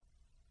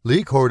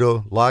Lee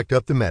Cordo locked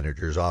up the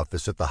manager's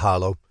office at the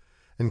Hollow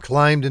and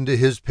climbed into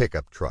his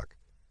pickup truck.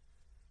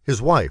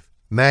 His wife,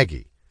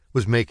 Maggie,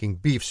 was making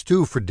beef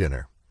stew for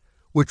dinner,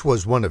 which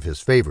was one of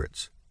his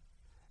favorites,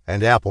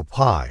 and apple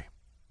pie.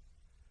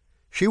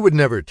 She would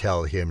never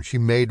tell him she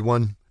made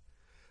one,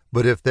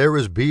 but if there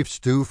was beef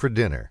stew for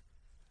dinner,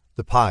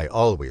 the pie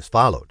always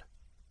followed.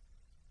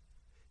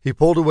 He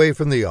pulled away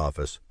from the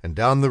office and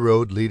down the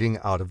road leading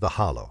out of the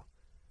Hollow.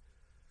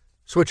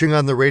 Switching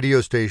on the radio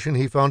station,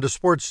 he found a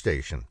sports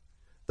station,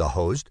 the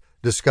host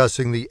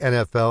discussing the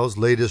NFL's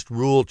latest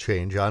rule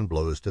change on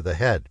blows to the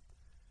head.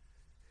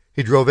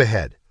 He drove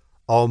ahead,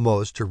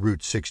 almost to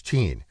Route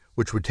 16,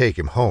 which would take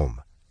him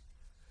home.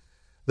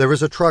 There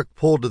was a truck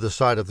pulled to the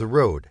side of the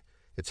road,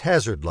 its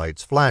hazard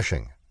lights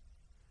flashing.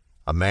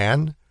 A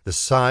man, the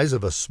size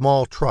of a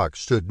small truck,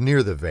 stood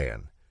near the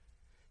van.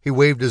 He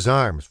waved his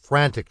arms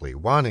frantically,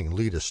 wanting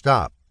Lee to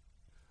stop.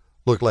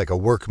 Looked like a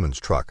workman's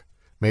truck,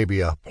 maybe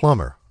a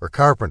plumber or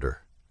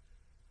carpenter.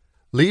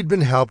 Lee'd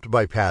been helped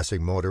by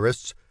passing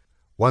motorists,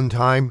 one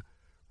time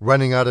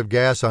running out of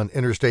gas on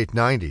Interstate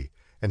 90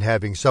 and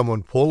having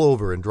someone pull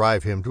over and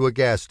drive him to a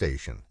gas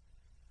station.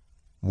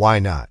 Why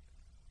not?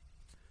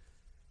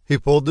 He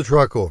pulled the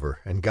truck over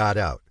and got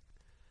out.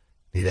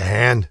 "Need a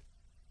hand?"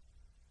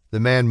 The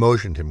man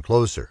motioned him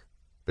closer,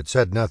 but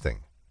said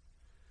nothing.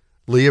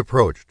 Lee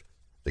approached,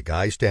 the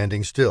guy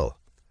standing still,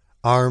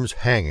 arms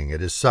hanging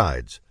at his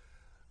sides.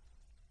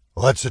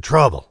 "What's the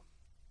trouble?"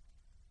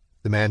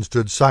 The man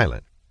stood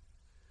silent.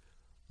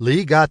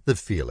 Lee got the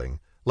feeling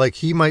like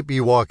he might be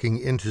walking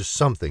into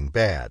something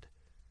bad.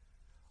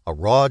 A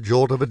raw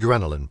jolt of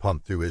adrenaline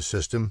pumped through his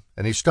system,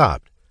 and he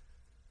stopped.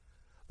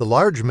 The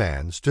large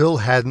man still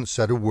hadn't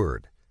said a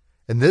word,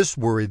 and this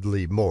worried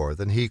Lee more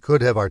than he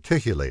could have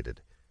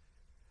articulated.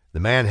 The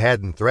man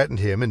hadn't threatened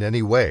him in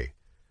any way,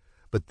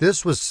 but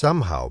this was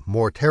somehow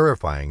more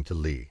terrifying to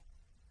Lee.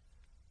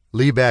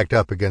 Lee backed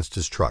up against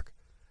his truck.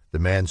 The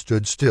man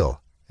stood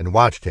still and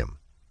watched him.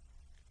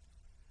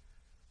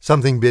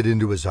 Something bit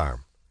into his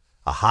arm,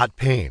 a hot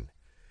pain,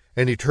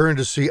 and he turned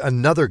to see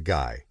another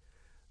guy,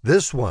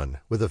 this one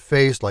with a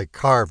face like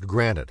carved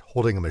granite,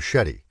 holding a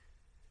machete.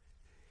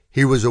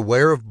 He was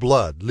aware of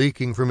blood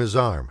leaking from his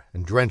arm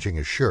and drenching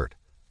his shirt.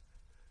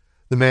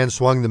 The man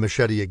swung the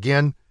machete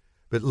again,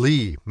 but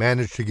Lee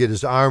managed to get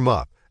his arm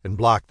up and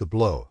block the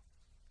blow.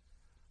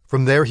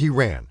 From there he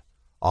ran,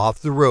 off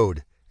the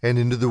road and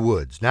into the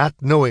woods, not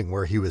knowing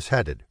where he was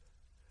headed.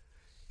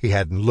 He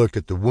hadn't looked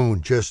at the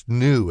wound, just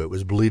knew it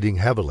was bleeding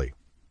heavily.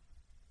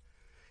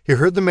 He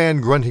heard the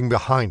man grunting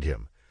behind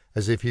him,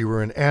 as if he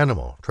were an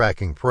animal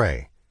tracking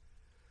prey.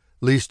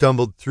 Lee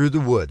stumbled through the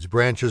woods,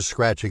 branches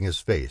scratching his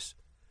face.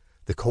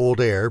 The cold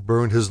air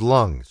burned his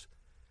lungs.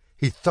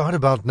 He thought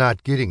about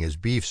not getting his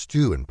beef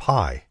stew and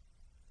pie.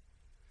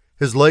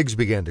 His legs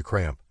began to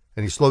cramp,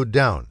 and he slowed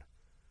down.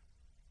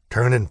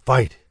 "Turn and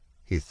fight,"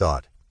 he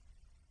thought.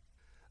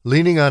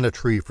 Leaning on a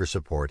tree for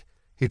support,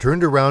 he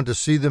turned around to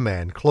see the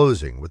man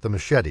closing with the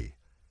machete.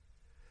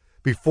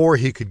 Before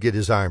he could get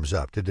his arms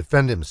up to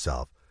defend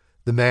himself,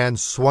 the man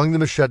swung the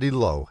machete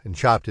low and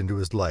chopped into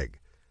his leg.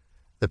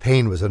 The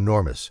pain was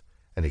enormous,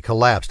 and he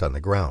collapsed on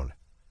the ground.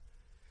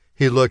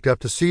 He looked up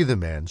to see the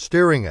man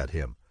staring at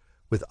him,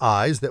 with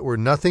eyes that were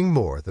nothing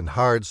more than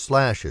hard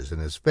slashes in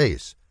his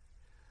face.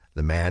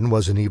 The man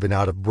wasn't even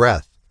out of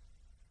breath.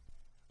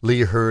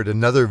 Lee heard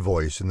another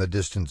voice in the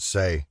distance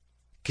say,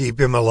 "Keep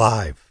him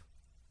alive."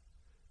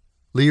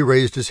 Lee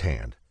raised his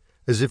hand,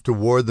 as if to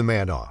ward the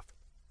man off.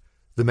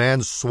 The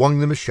man swung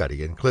the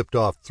machete and clipped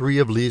off 3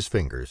 of Lee's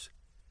fingers.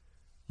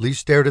 Lee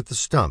stared at the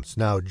stumps,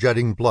 now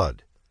jutting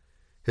blood,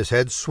 his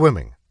head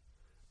swimming.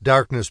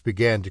 Darkness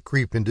began to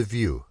creep into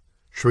view,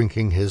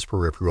 shrinking his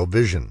peripheral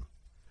vision.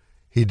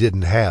 He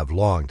didn't have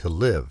long to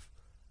live.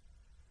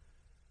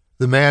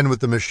 The man with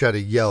the machete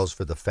yells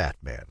for the fat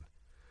man.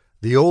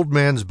 The old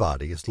man's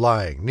body is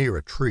lying near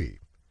a tree.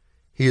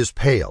 He is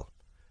pale,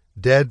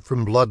 dead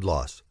from blood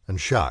loss and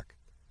shock.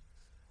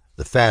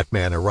 The fat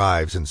man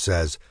arrives and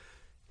says,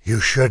 "You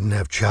shouldn't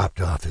have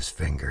chopped off his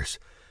fingers.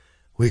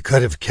 We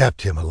could have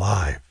kept him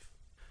alive."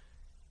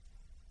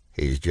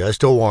 "He's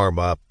just a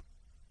warm-up.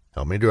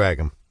 Help me drag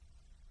him."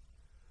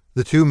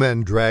 The 2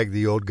 men drag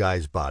the old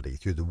guy's body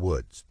through the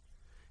woods.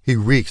 He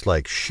reeks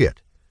like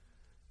shit.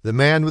 The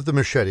man with the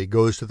machete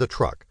goes to the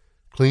truck,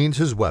 cleans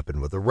his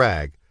weapon with a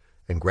rag,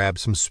 and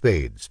grabs some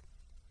spades.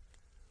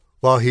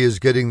 While he is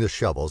getting the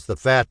shovels, the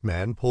fat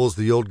man pulls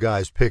the old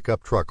guy's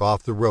pickup truck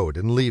off the road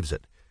and leaves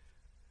it.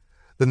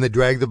 Then they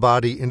drag the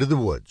body into the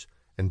woods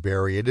and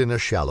bury it in a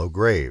shallow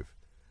grave.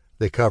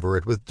 They cover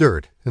it with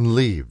dirt and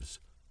leaves.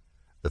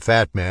 The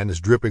fat man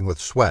is dripping with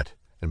sweat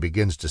and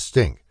begins to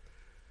stink.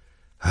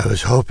 "I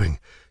was hoping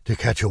to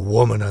catch a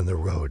woman on the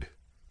road,"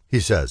 he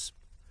says.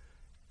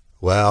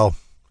 "Well,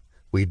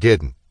 we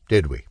didn't,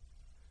 did we?"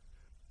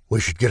 "We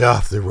should get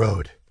off the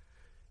road.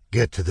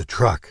 Get to the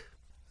truck,"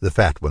 the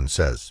fat one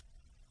says.